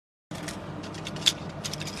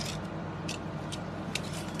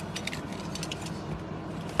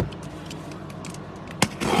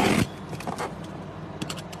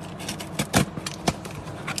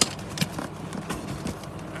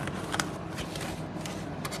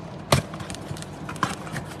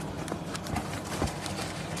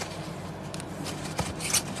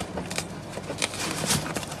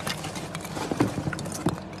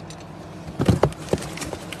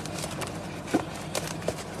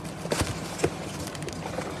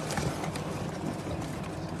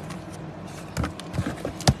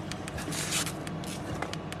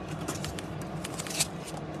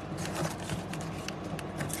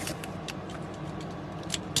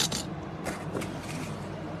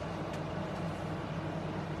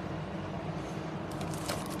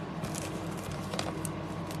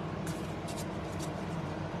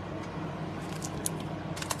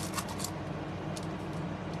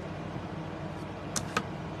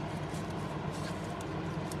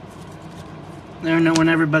Let her know when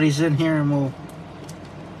everybody's in here and we'll...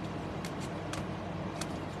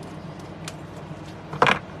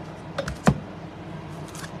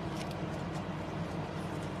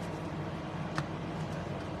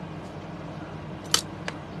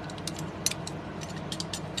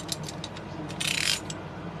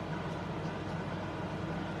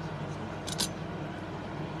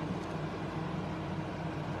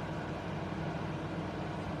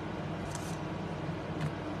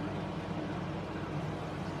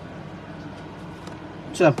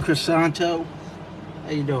 What's up, Crisanto?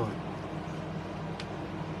 How you doing?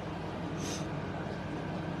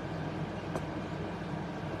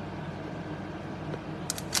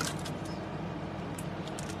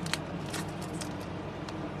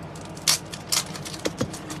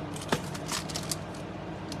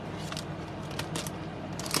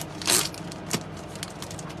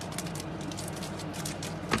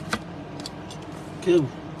 Cool.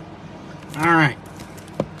 All right.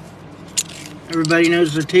 Everybody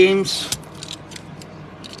knows their teams.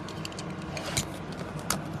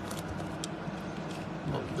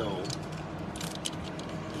 Oh, no.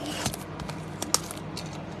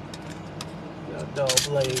 Got a dull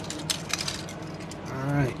blade.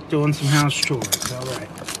 Alright, doing some house chores. Alright.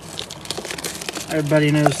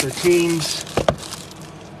 Everybody knows their teams.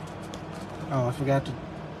 Oh, I forgot to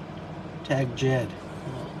tag Jed.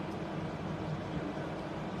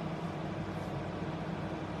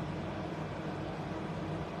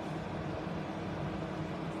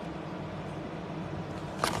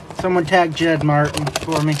 Someone tag Jed Martin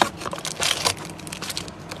for me.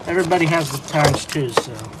 Everybody has the times too,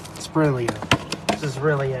 so it's really this is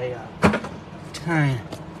really a tiny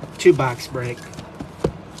 2-box break.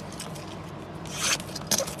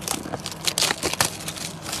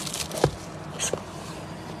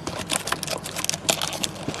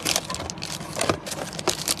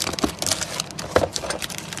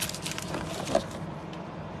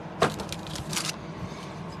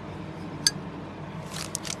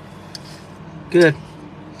 Good.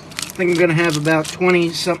 I think I'm going to have about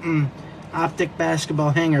 20-something optic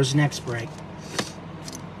basketball hangers next break.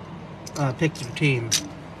 Pick your team.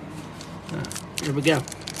 Here we go.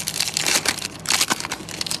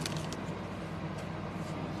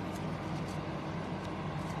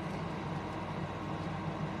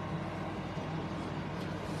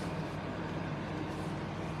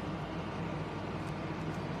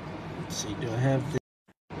 Let's see, do I have the...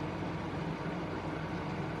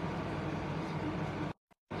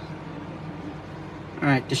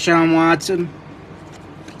 Alright, Deshaun Watson,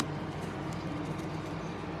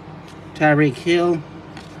 Tyreek Hill,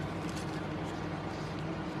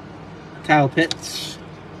 Kyle Pitts,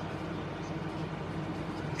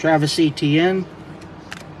 Travis Etienne,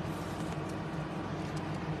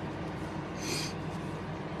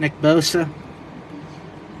 Nick Bosa.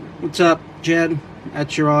 What's up, Jed?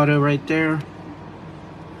 That's your auto right there.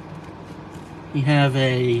 We have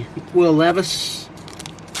a Will Levis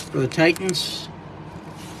for the Titans.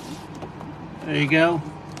 There you go.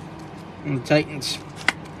 And the Titans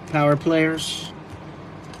power players.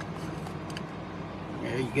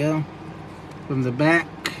 There you go. From the back.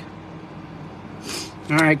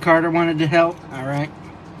 Alright, Carter wanted to help. Alright.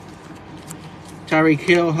 Tyreek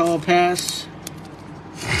Hill, hall pass.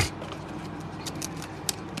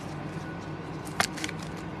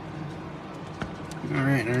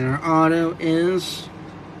 Alright, and our auto is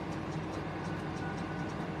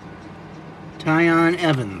Tyon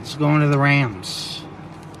Evans going to the Rams.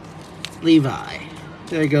 Levi.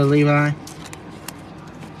 There you go, Levi.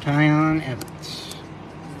 Tyon Evans.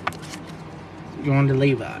 Going to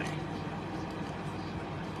Levi.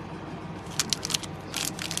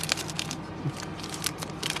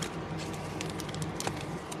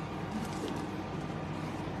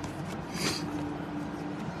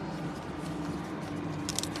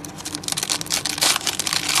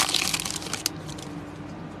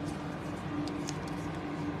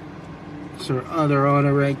 So other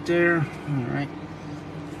auto right there. Alright.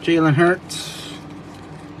 Jalen Hurts.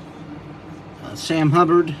 Sam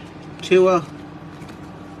Hubbard. Tua.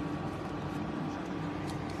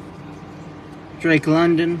 Drake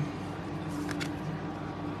London.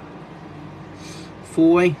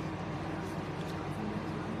 Foy.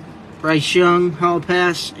 Bryce Young, hall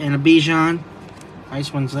pass, and a Bijan.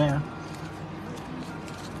 Nice ones there.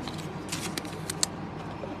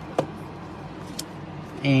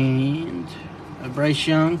 And a Bryce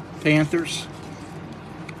Young, Panthers.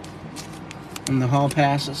 And the hall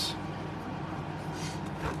passes.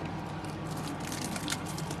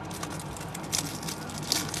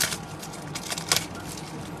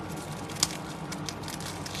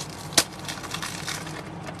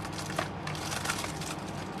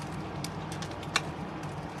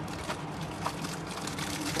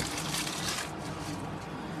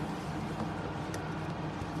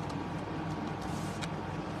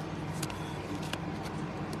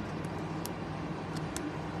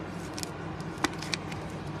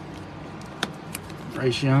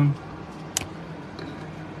 Bryce Young.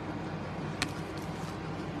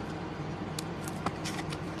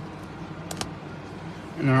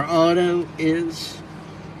 And our auto is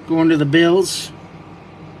going to the Bills.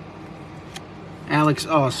 Alex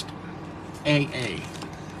Austin, AA.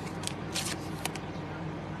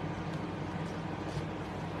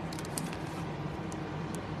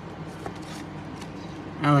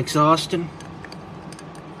 Alex Austin.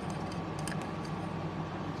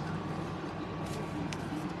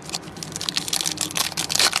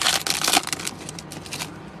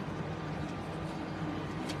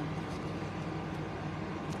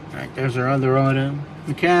 Alright, there's our other auto.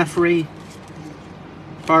 McCaffrey,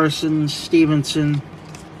 Parsons, Stevenson,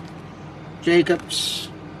 Jacobs.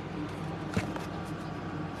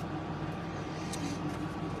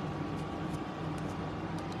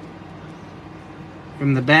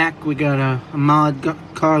 From the back, we got a Mod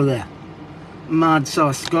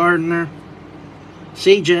Sauce Gardner.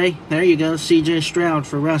 CJ, there you go, CJ Stroud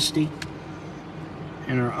for Rusty.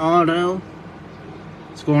 And our auto,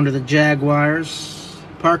 it's going to the Jaguars,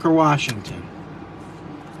 Parker Washington.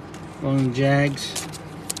 Going to Jags,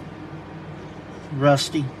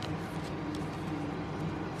 Rusty.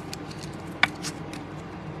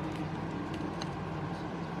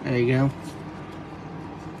 There you go.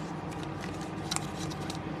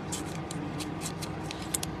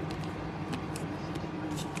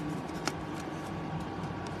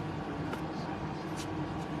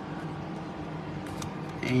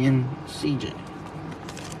 And CJ.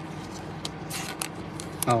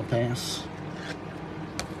 I'll pass.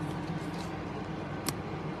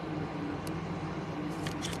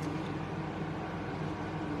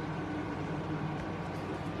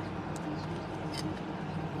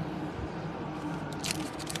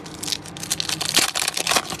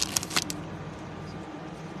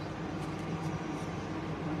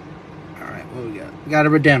 Alright, what we got? We got a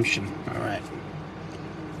redemption. Alright.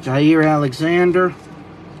 Jair Alexander,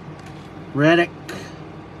 Reddick,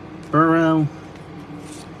 Burrow,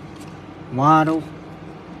 Waddle,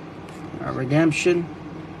 our redemption.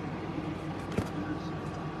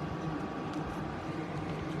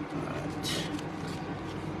 Right.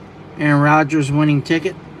 Aaron Rodgers winning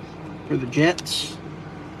ticket for the Jets.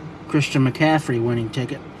 Christian McCaffrey winning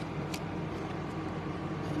ticket.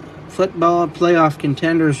 Football playoff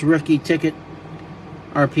contenders rookie ticket.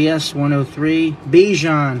 RPS 103.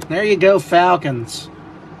 Bijan. There you go, Falcons.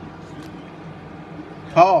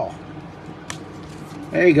 Paul.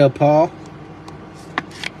 There you go, Paul.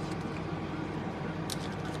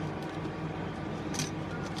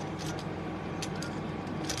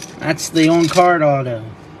 That's the on-card auto.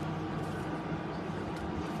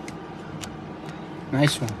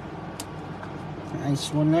 Nice one.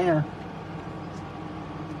 Nice one there.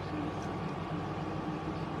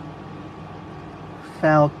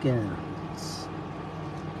 Falcons.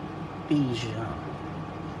 Bijan.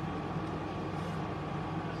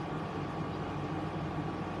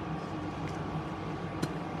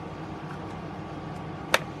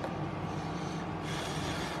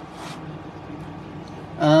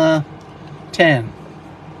 Uh, 10.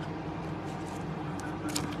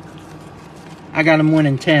 I got him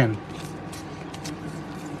winning 10.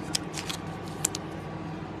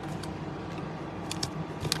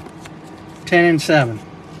 Ten and 7.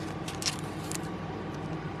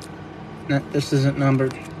 No, this isn't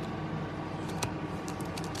numbered.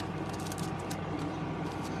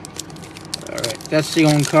 Alright, that's the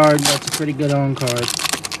on card. That's a pretty good on card.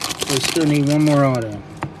 We still need one more auto.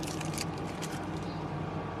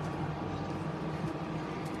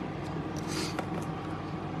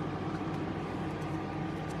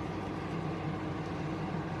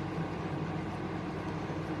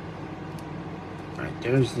 Alright,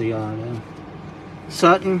 there's the auto.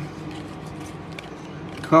 Sutton,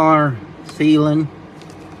 Carr, Thielen,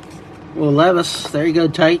 Will Levis. There you go,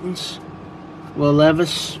 Titans. Will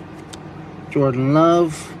Levis, Jordan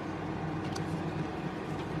Love.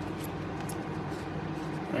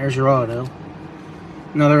 There's your auto.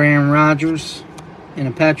 Another Aaron Rodgers and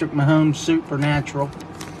a Patrick Mahomes Supernatural.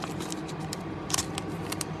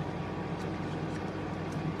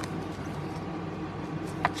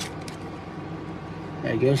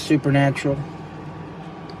 There you go, Supernatural.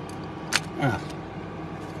 Ah.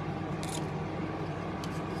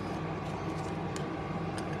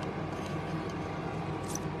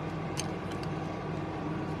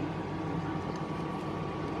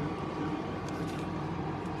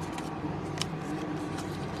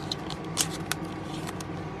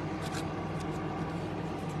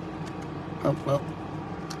 Oh, well.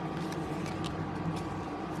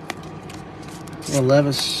 Will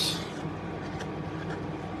Levis.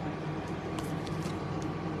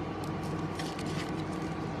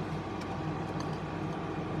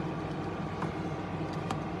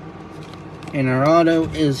 And our auto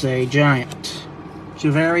is a Giant.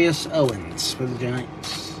 Javarius Owens for the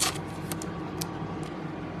Giants.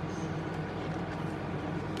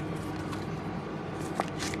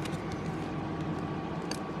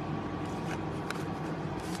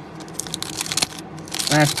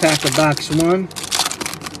 Last pack of box 1.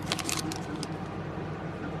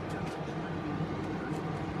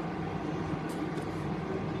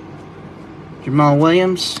 Jamal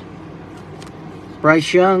Williams.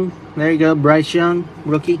 Bryce Young. There you go, Bryce Young,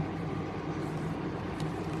 rookie.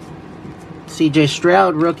 CJ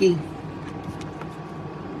Stroud, rookie.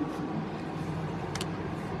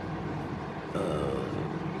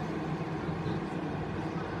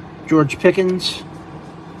 George Pickens.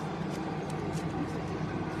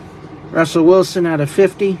 Russell Wilson out of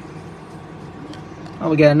 50.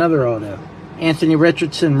 Oh, we got another auto. Anthony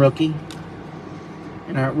Richardson, rookie.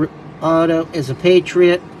 And our auto is a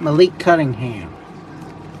Patriot, Malik Cunningham,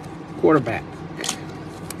 quarterback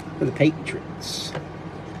for the Patriots.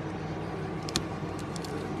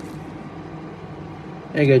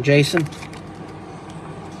 There you go, Jason.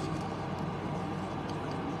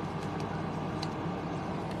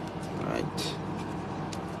 All right.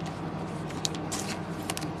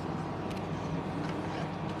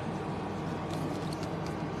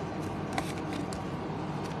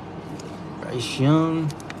 Bryce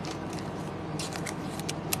Young.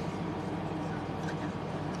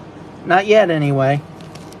 Not yet, anyway.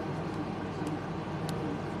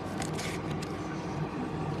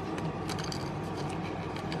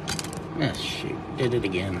 Ah, shoot. Did it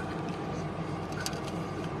again.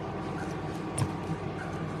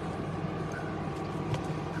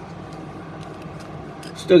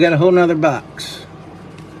 Still got a whole nother box.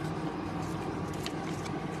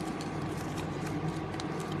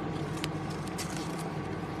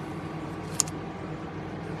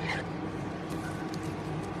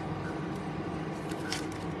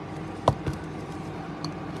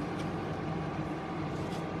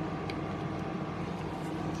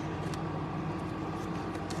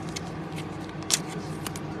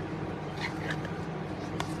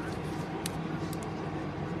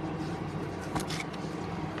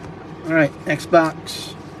 All right, next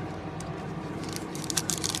box.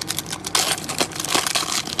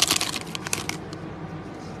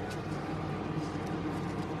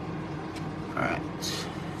 All right.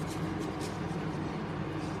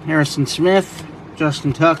 Harrison Smith,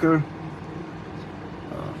 Justin Tucker,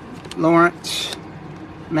 Lawrence,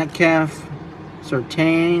 Metcalf,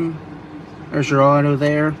 Surtain. There's your auto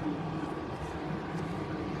there.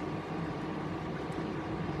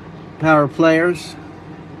 Power players.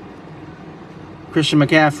 Christian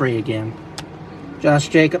McCaffrey again. Josh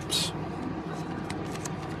Jacobs.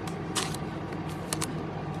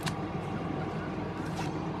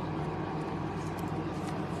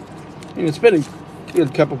 And it's been a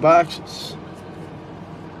good couple boxes.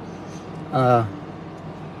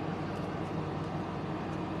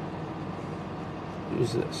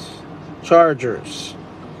 Who's this? Chargers.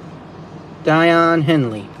 Dion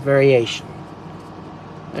Henley variation.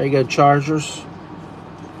 There you go, Chargers.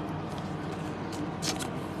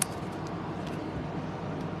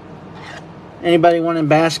 Anybody wanting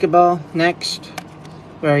basketball next?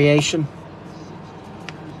 Variation.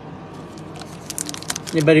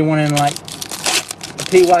 Anybody wanting like a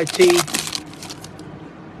PYT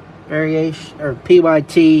variation or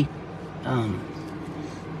PYT?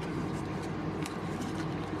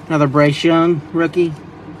 Another Bryce Young rookie.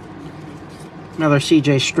 Another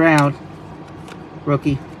CJ Stroud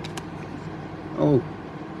rookie. Oh,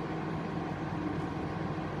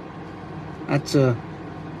 that's a.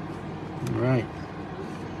 Right.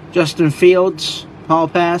 Justin Fields, Hall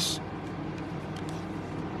Pass.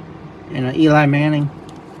 And Eli Manning.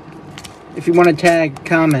 If you want to tag,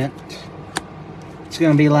 comment. It's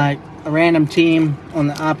going to be like a random team on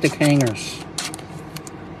the optic hangers.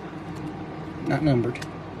 Not numbered.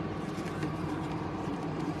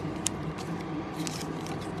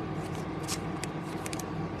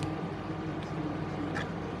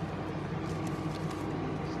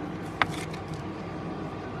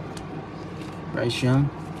 Bryce Young.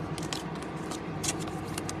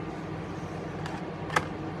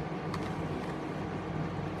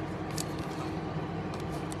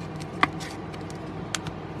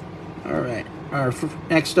 Alright, our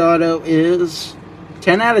next auto is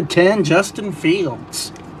 10 out of 10, Justin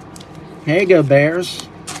Fields. There you go, Bears.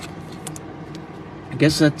 I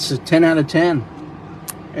guess that's a 10 out of 10.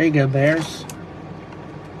 There you go, Bears.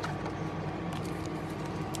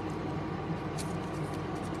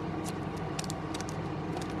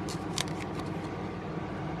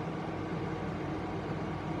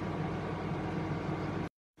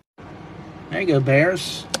 There you go,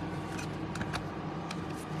 Bears.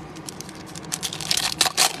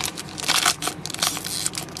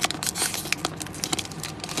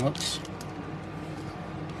 Whoops.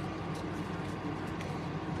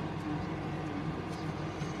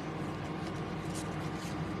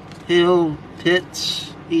 Hill,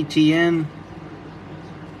 Pitts, ETN.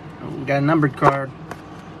 Oh, we got a numbered card.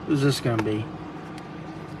 Who's this going to be?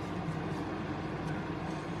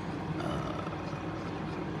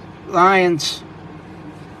 Lions.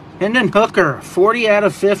 Hendon Hooker, 40 out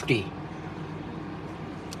of 50.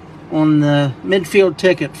 On the midfield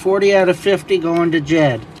ticket, 40 out of 50 going to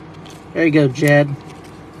Jed. There you go, Jed.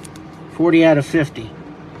 40 out of 50.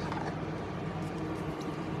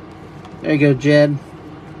 There you go, Jed.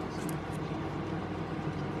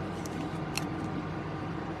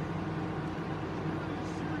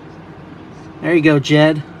 There you go,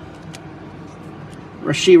 Jed.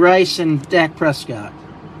 Rashee Rice and Dak Prescott.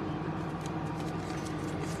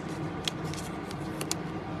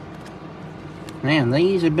 Man,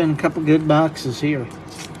 these have been a couple good boxes here.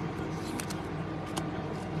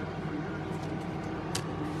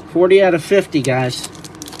 40 out of 50, guys.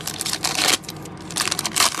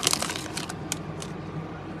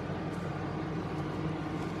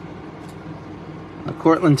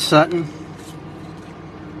 Cortland Sutton.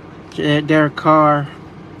 Derek Carr.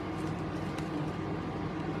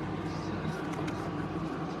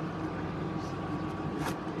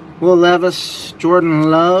 Will Levis. Jordan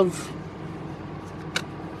Love.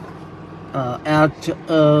 Out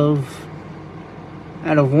of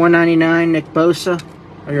 199, Nick Bosa.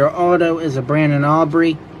 Your auto is a Brandon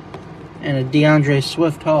Aubrey and a DeAndre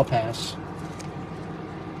Swift Hall Pass.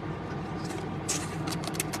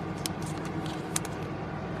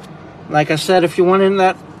 Like I said, if you want in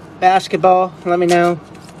that basketball, let me know.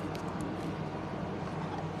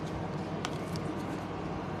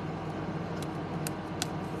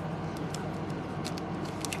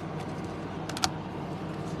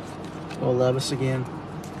 Will Levis again.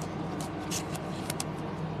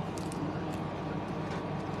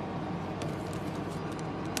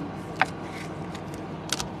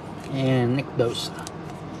 And Nick Bosa.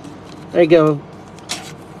 There you go.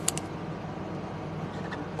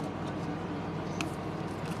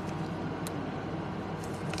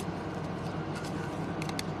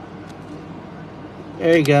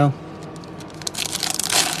 There you go.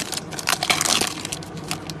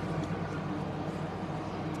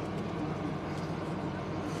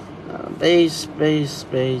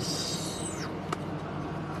 Base.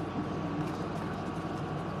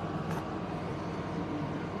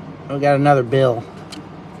 We got another Bill.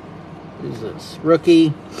 Who's this?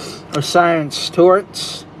 Rookie. Osiris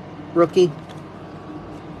Torrance. Rookie.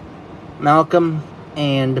 Malcolm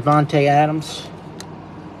and Devontae Adams.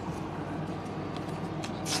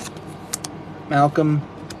 Malcolm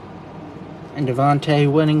and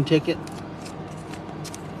Devontae winning ticket.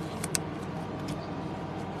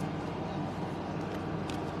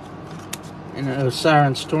 And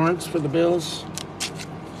Osiris Torrance for the Bills.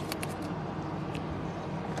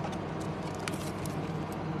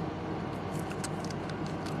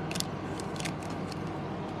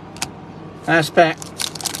 Nice pack.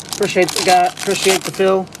 Appreciate the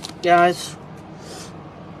fill, guys.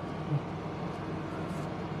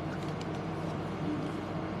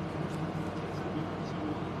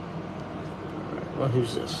 Well,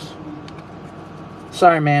 who's this?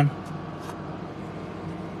 Sorry, man.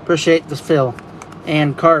 Appreciate the fill.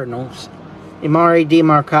 And Cardinals. Imari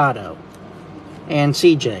DeMarcado. And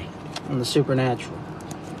CJ on the Supernatural.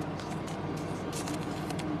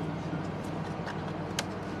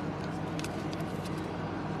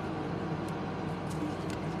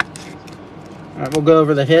 Alright, we'll go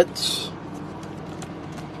over the hits.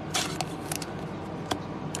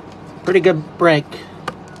 Pretty good break.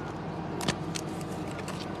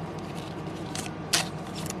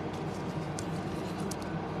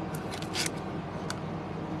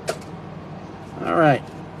 Alright.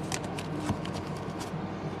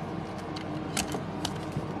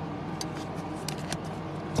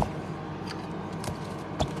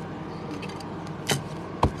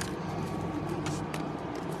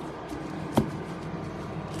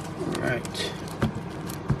 Alright.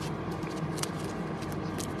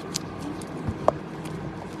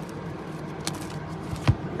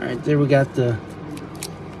 Alright, there we got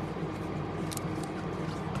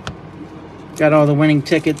all the winning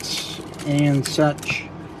tickets and such.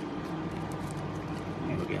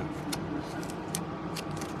 There we go.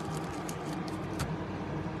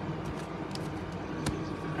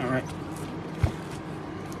 Alright.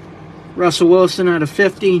 Russell Wilson out of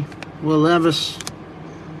 50. Will Levis.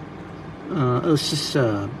 Brandon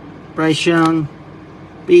Bryce Young,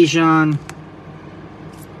 Bijan,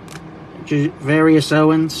 Various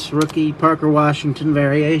Owens, rookie. Parker Washington,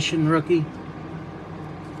 variation, rookie.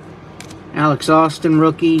 Alex Austin,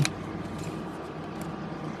 rookie.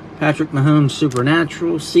 Patrick Mahomes,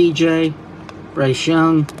 supernatural. CJ, Bryce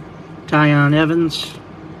Young, Tyon Evans,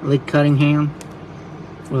 Malik Cunningham,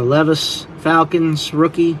 Will Levis, Falcons,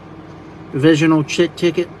 rookie. Divisional chit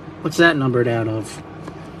ticket. What's that numbered out of?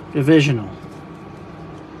 Divisional.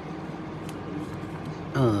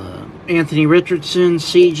 Anthony Richardson,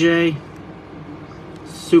 CJ,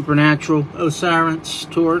 supernatural. Osiris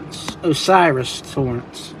Torrance.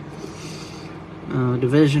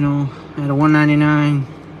 Divisional at a 199.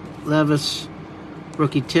 Levis,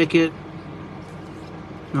 rookie ticket.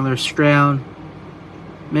 Another Stroud.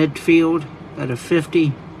 Midfield at a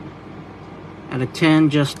 50. At a 10,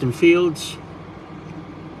 Justin Fields.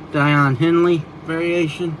 Dion Henley,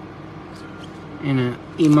 variation. And a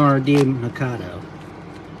Emar Demercado.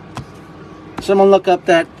 Someone look up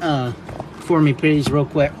that for me, please, real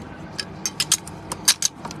quick.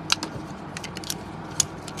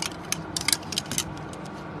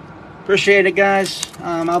 Appreciate it, guys.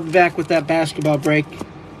 I'll be back with that basketball break.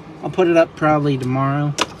 I'll put it up probably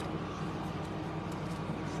tomorrow.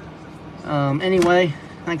 Anyway,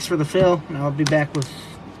 thanks for the fill. And I'll be back with...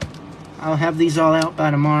 I'll have these all out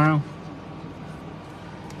by tomorrow.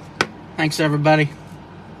 Thanks, everybody.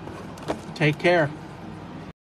 Take care.